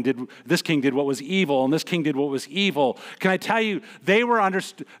wrong, and this king did what was evil, and this king did what was evil. Can I tell you, they were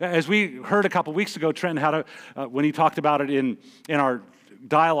understood, as we heard a couple weeks ago, Trent had when he talked about it in our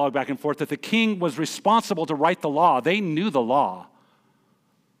dialogue back and forth, that the king was responsible to write the law. They knew the law,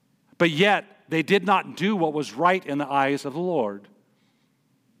 but yet they did not do what was right in the eyes of the Lord.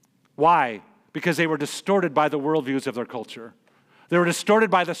 Why? Because they were distorted by the worldviews of their culture. They were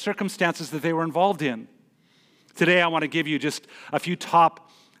distorted by the circumstances that they were involved in. Today, I want to give you just a few top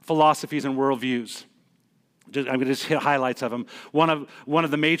philosophies and worldviews. I'm going to just hit highlights of them. One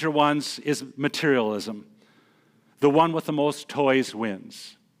of the major ones is materialism. The one with the most toys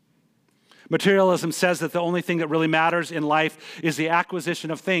wins. Materialism says that the only thing that really matters in life is the acquisition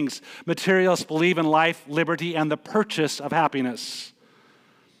of things. Materialists believe in life, liberty, and the purchase of happiness.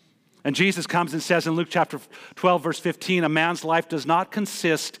 And Jesus comes and says in Luke chapter 12, verse 15, "A man's life does not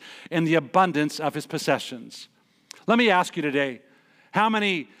consist in the abundance of his possessions." Let me ask you today, how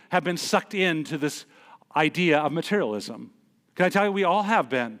many have been sucked into this idea of materialism? Can I tell you, we all have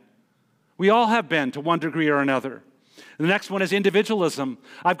been. We all have been to one degree or another. The next one is individualism.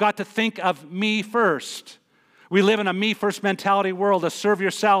 I've got to think of me first. We live in a me-first mentality world, a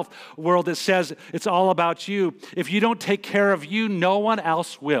serve-yourself world that says it's all about you. If you don't take care of you, no one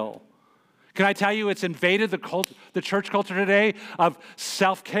else will. Can I tell you, it's invaded the church culture today of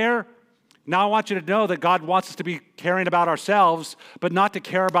self-care. Now I want you to know that God wants us to be caring about ourselves, but not to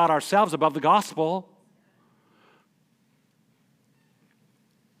care about ourselves above the gospel.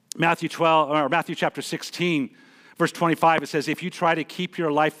 Matthew chapter 16, verse 25, it says, "If you try to keep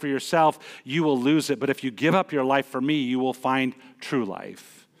your life for yourself, you will lose it. But if you give up your life for me, you will find true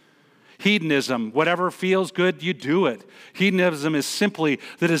life." Hedonism, whatever feels good, you do it. Hedonism is simply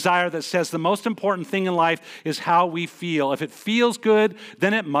the desire that says the most important thing in life is how we feel. If it feels good,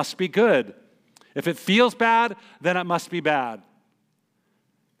 then it must be good. If it feels bad, then it must be bad.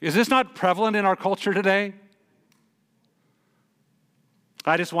 Is this not prevalent in our culture today?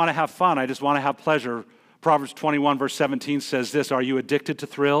 I just want to have fun. I just want to have pleasure. Proverbs 21, verse 17 says this, "Are you addicted to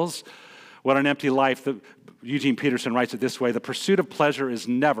thrills? What an empty life." Eugene Peterson writes it this way, "The pursuit of pleasure is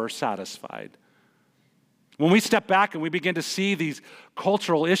never satisfied." When we step back and we begin to see these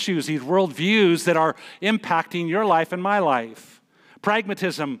cultural issues, these worldviews that are impacting your life and my life.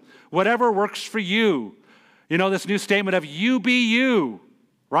 Pragmatism, whatever works for you. You know, this new statement of you be you,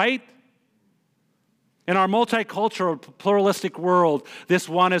 right? In our multicultural, pluralistic world, this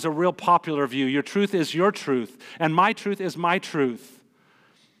one is a real popular view. Your truth is your truth, and my truth is my truth.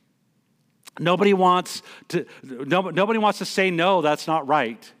 Nobody wants to say, no, that's not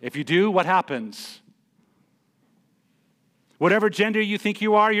right. If you do, what happens? Whatever gender you think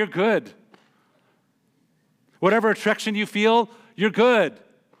you are, you're good. Whatever attraction you feel, you're good.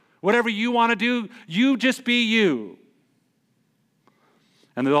 Whatever you want to do, you just be you.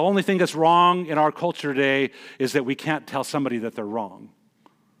 And the only thing that's wrong in our culture today is that we can't tell somebody that they're wrong.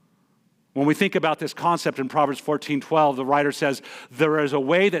 When we think about this concept in Proverbs 14:12, the writer says, "There is a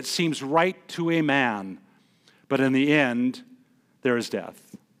way that seems right to a man, but in the end, there is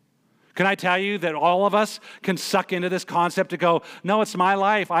death." Can I tell you that all of us can suck into this concept to go, no, it's my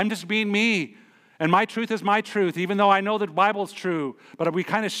life. I'm just being me. And my truth is my truth, even though I know that the Bible's true. But we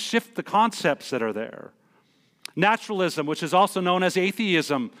kind of shift the concepts that are there. Naturalism, which is also known as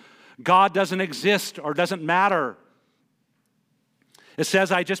atheism. God doesn't exist or doesn't matter. It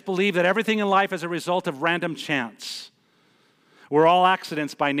says, I just believe that everything in life is a result of random chance. We're all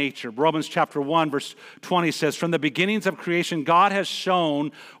accidents by nature. Romans chapter 1, verse 20 says, from the beginnings of creation, God has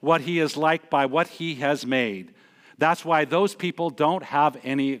shown what he is like by what he has made. That's why those people don't have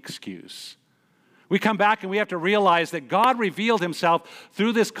any excuse. We come back and we have to realize that God revealed himself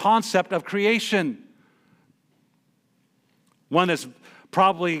through this concept of creation. One that's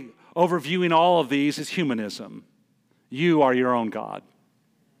probably overviewing all of these is humanism. You are your own God.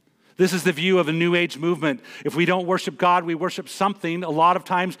 This is the view of a New Age movement. If we don't worship God, we worship something. A lot of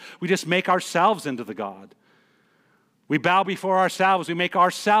times we just make ourselves into the God. We bow before ourselves. We make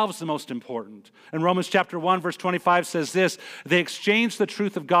ourselves the most important. And Romans chapter 1, verse 25 says this, they exchanged the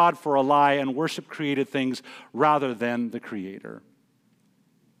truth of God for a lie and worship created things rather than the Creator.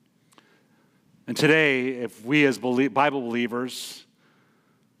 And today, if we as Bible believers,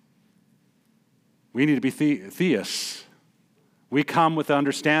 we need to be theists. We come with the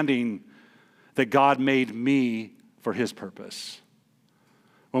understanding that God made me for his purpose.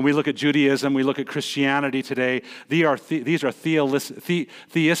 When we look at Judaism, we look at Christianity today, these are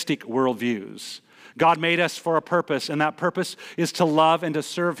theistic worldviews. God made us for a purpose, and that purpose is to love and to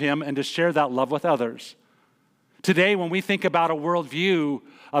serve him and to share that love with others. Today, when we think about a worldview,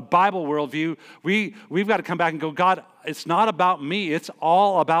 a Bible worldview, we've got to come back and go, God, it's not about me, it's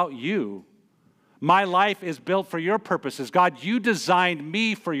all about you. My life is built for your purposes. God, you designed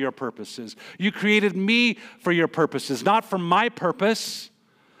me for your purposes. You created me for your purposes, not for my purpose,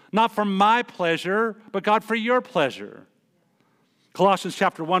 not for my pleasure, but God, for your pleasure. Colossians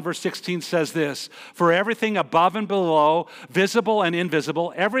chapter 1, verse 16 says this, for everything above and below, visible and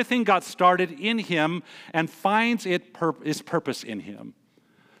invisible, everything got started in him and finds its purpose in him.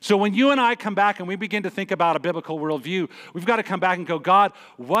 So when you and I come back and we begin to think about a biblical worldview, we've got to come back and go, God,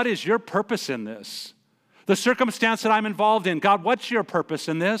 what is your purpose in this? The circumstance that I'm involved in, God, what's your purpose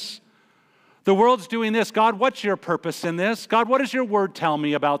in this? The world's doing this. God, what's your purpose in this? God, what does your word tell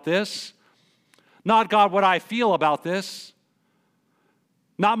me about this? Not, God, what I feel about this.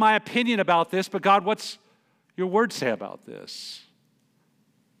 Not my opinion about this, but God, what's your word say about this?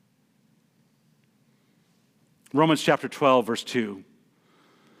 Romans chapter 12, verse 2.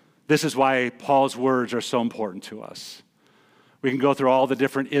 This is why Paul's words are so important to us. We can go through all the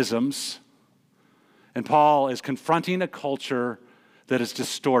different isms, and Paul is confronting a culture that is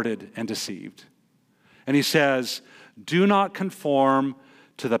distorted and deceived. And he says, do not conform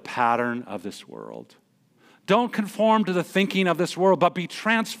to the pattern of this world. Don't conform to the thinking of this world, but be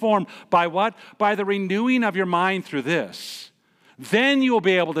transformed by what? By the renewing of your mind through this. Then you will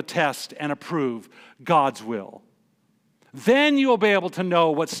be able to test and approve God's will. Then you will be able to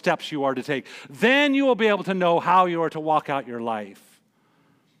know what steps you are to take. Then you will be able to know how you are to walk out your life.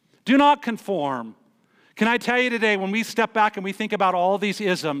 Do not conform. Can I tell you today, when we step back and we think about all these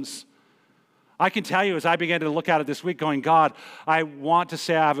isms, I can tell you as I began to look at it this week going, God, I want to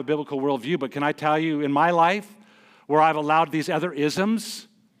say I have a biblical worldview, but can I tell you in my life where I've allowed these other isms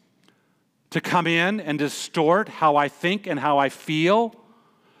to come in and distort how I think and how I feel,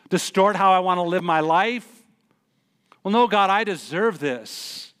 distort how I want to live my life? Well, no, God, I deserve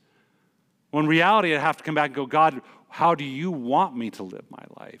this. When in reality, I have to come back and go, God, how do you want me to live my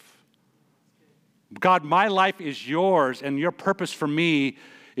life? God, my life is yours, and your purpose for me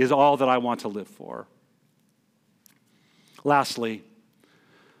is all that I want to live for. Lastly,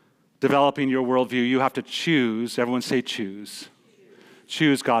 developing your worldview, you have to choose, everyone say choose.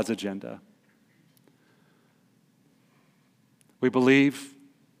 Choose God's agenda. We believe,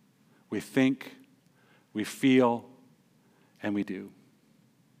 we think, we feel, and we do.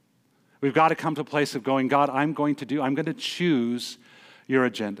 We've got to come to a place of going, God, I'm going to choose your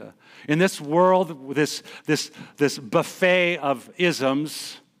agenda. In this world, this buffet of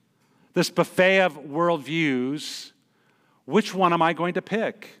isms, this buffet of worldviews, which one am I going to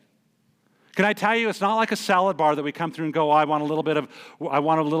pick? Can I tell you, it's not like a salad bar that we come through and go, I want a little bit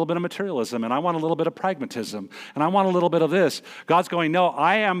of materialism, and I want a little bit of pragmatism, and I want a little bit of this. God's going, no,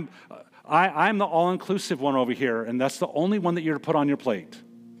 I'm the all-inclusive one over here, and that's the only one that you're to put on your plate.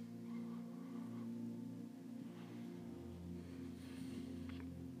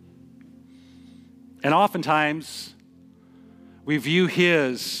 And oftentimes, we view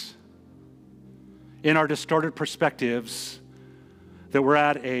his in our distorted perspectives that we're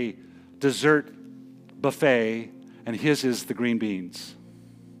at a dessert buffet and his is the green beans.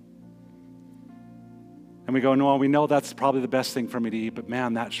 And we go, no, we know that's probably the best thing for me to eat, but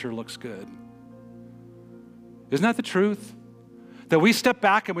man, that sure looks good. Isn't that the truth? That we step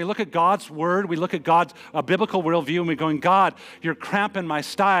back and we look at God's word, we look at God's biblical worldview, and we're going, God, you're cramping my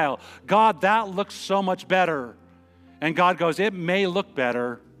style. God, that looks so much better. And God goes, it may look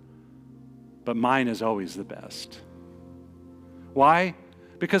better, but mine is always the best. Why?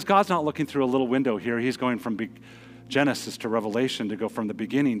 Because God's not looking through a little window here. He's going from Genesis to Revelation to go from the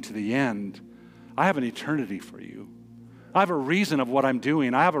beginning to the end. I have an eternity for you. I have a reason of what I'm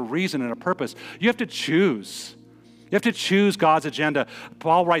doing. I have a reason and a purpose. You have to choose. You have to choose God's agenda.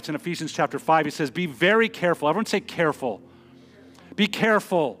 Paul writes in Ephesians chapter 5, he says, be very careful. Everyone say careful. Be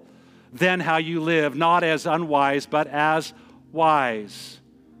careful then how you live, not as unwise, but as wise.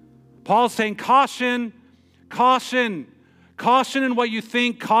 Paul's saying caution, caution. Caution in what you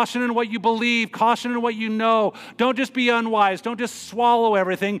think, caution in what you believe, caution in what you know. Don't just be unwise. Don't just swallow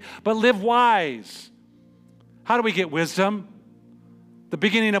everything, but live wise. How do we get wisdom? The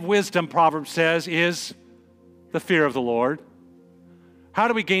beginning of wisdom, Proverbs says, is the fear of the Lord. How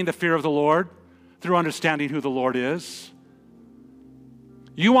do we gain the fear of the Lord? Through understanding who the Lord is.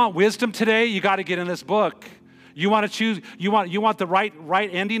 You want wisdom today? You got to get in this book. You want to choose, you want the right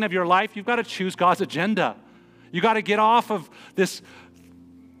ending of your life? You've got to choose God's agenda. You got to get off of this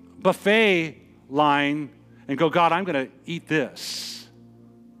buffet line and go, God, I'm going to eat this.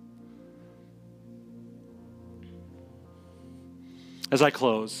 As I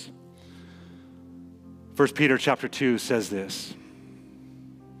close, 1 Peter chapter 2 says this,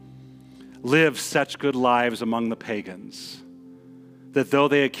 live such good lives among the pagans, that though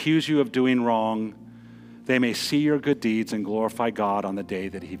they accuse you of doing wrong, they may see your good deeds and glorify God on the day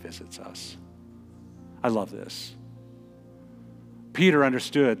that he visits us. I love this. Peter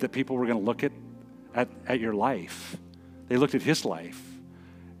understood that people were going to look at your life. They looked at his life.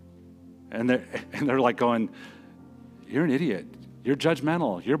 And they're like going, you're an idiot. You're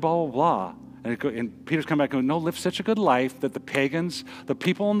judgmental. You're blah, blah, blah. And Peter's coming back going, no, live such a good life that the pagans, the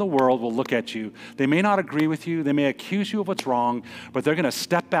people in the world will look at you. They may not agree with you. They may accuse you of what's wrong, but they're going to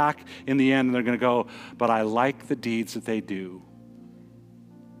step back in the end and they're going to go, but I like the deeds that they do.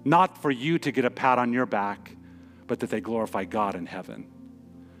 Not for you to get a pat on your back, but that they glorify God in heaven.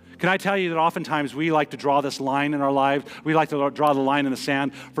 Can I tell you that oftentimes we like to draw this line in our lives, we like to draw the line in the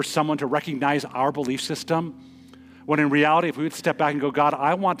sand for someone to recognize our belief system, when in reality, if we would step back and go, God,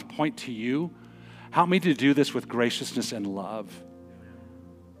 I want to point to you. Help me to do this with graciousness and love.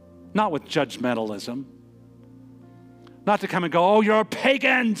 Not with judgmentalism. Not to come and go, oh, you're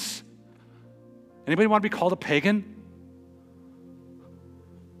pagans. Anybody want to be called a pagan?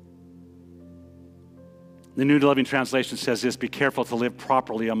 The New Living Translation says this, be careful to live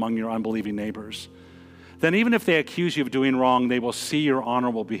properly among your unbelieving neighbors. Then even if they accuse you of doing wrong, they will see your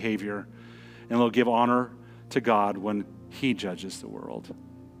honorable behavior and they'll give honor to God when he judges the world.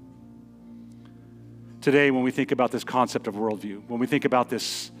 Today, when we think about this concept of worldview, when we think about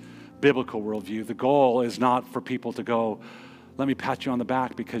this biblical worldview, the goal is not for people to go, let me pat you on the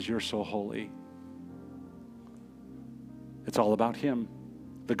back because you're so holy. It's all about him.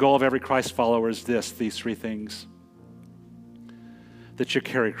 The goal of every Christ follower is these three things. That your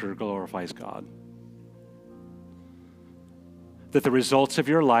character glorifies God. That the results of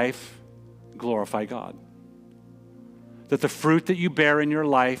your life glorify God. That the fruit that you bear in your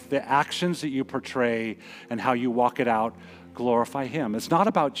life, the actions that you portray, and how you walk it out glorify him. It's not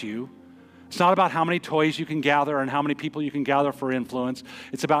about you. It's not about how many toys you can gather and how many people you can gather for influence.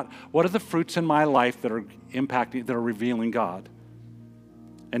 It's about what are the fruits in my life that are impacting, that are revealing God.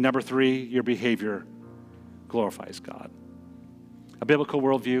 And number three, your behavior glorifies God. A biblical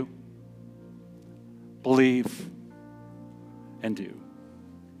worldview, believe and do.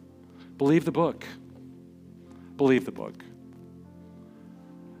 Believe the book. Believe the book.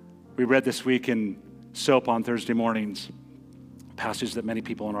 We read this week in SOAP on Thursday mornings, a passage that many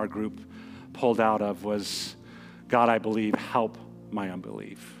people in our group pulled out of was, God, I believe, help my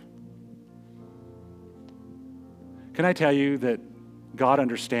unbelief. Can I tell you that God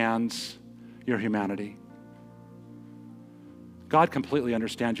understands your humanity? God completely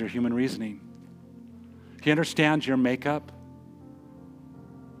understands your human reasoning. He understands your makeup.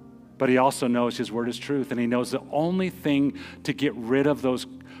 But he also knows his word is truth, and he knows the only thing to get rid of those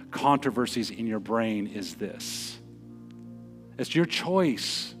controversies in your brain is this. It's your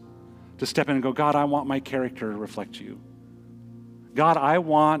choice to step in and go, God, I want my character to reflect you. God, I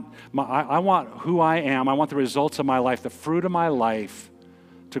want who I am. I want the results of my life, the fruit of my life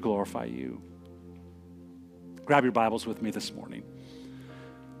to glorify you. Grab your Bibles with me this morning.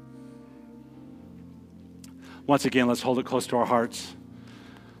 Once again, let's hold it close to our hearts.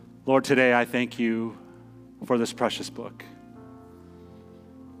 Lord, today I thank you for this precious book.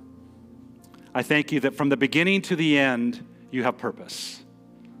 I thank you that from the beginning to the end, you have purpose.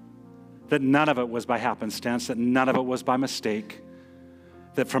 That none of it was by happenstance, that none of it was by mistake,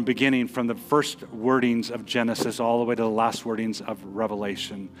 that from the first wordings of Genesis all the way to the last wordings of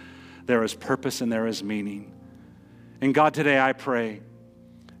Revelation, there is purpose and there is meaning. And God, today I pray,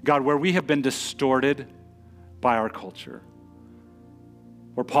 God, where we have been distorted by our culture,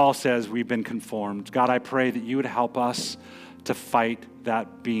 where Paul says we've been conformed, God, I pray that you would help us to fight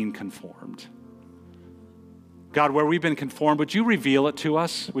that being conformed. God, where we've been conformed, would you reveal it to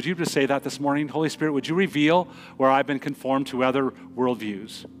us? Would you just say that this morning? Holy Spirit, would you reveal where I've been conformed to other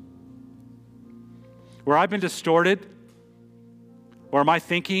worldviews? Where I've been distorted, where my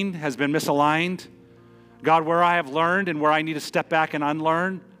thinking has been misaligned, God, where I have learned and where I need to step back and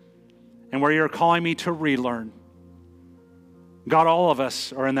unlearn, and where you're calling me to relearn. God, all of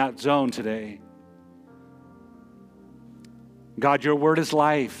us are in that zone today. God, your word is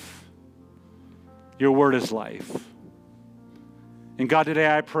life. Your word is life. And God, today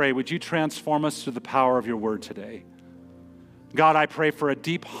I pray, would you transform us through the power of your word today? God, I pray for a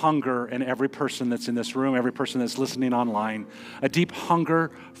deep hunger in every person that's in this room, every person that's listening online, a deep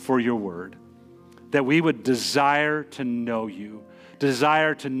hunger for your word, that we would desire to know you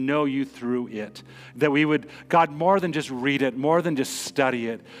through it, that we would, God, more than just read it, more than just study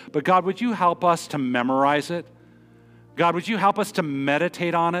it, but God, would you help us to memorize it? God, would you help us to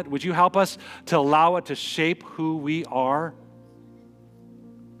meditate on it? Would you help us to allow it to shape who we are?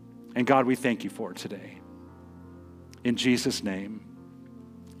 And God, we thank you for it today. In Jesus' name,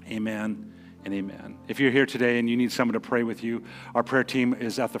 amen and amen. If you're here today and you need someone to pray with you, our prayer team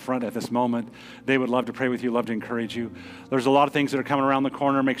is at the front at this moment. They would love to pray with you, love to encourage you. There's a lot of things that are coming around the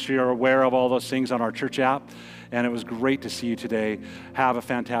corner. Make sure you're aware of all those things on our church app. And it was great to see you today. Have a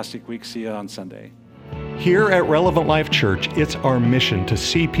fantastic week. See you on Sunday. Here at Relevant Life Church, it's our mission to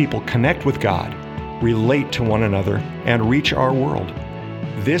see people connect with God, relate to one another, and reach our world.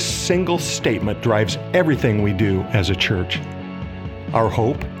 This single statement drives everything we do as a church. Our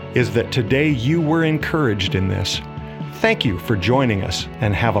hope is that today you were encouraged in this. Thank you for joining us,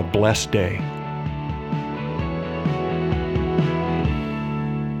 and have a blessed day.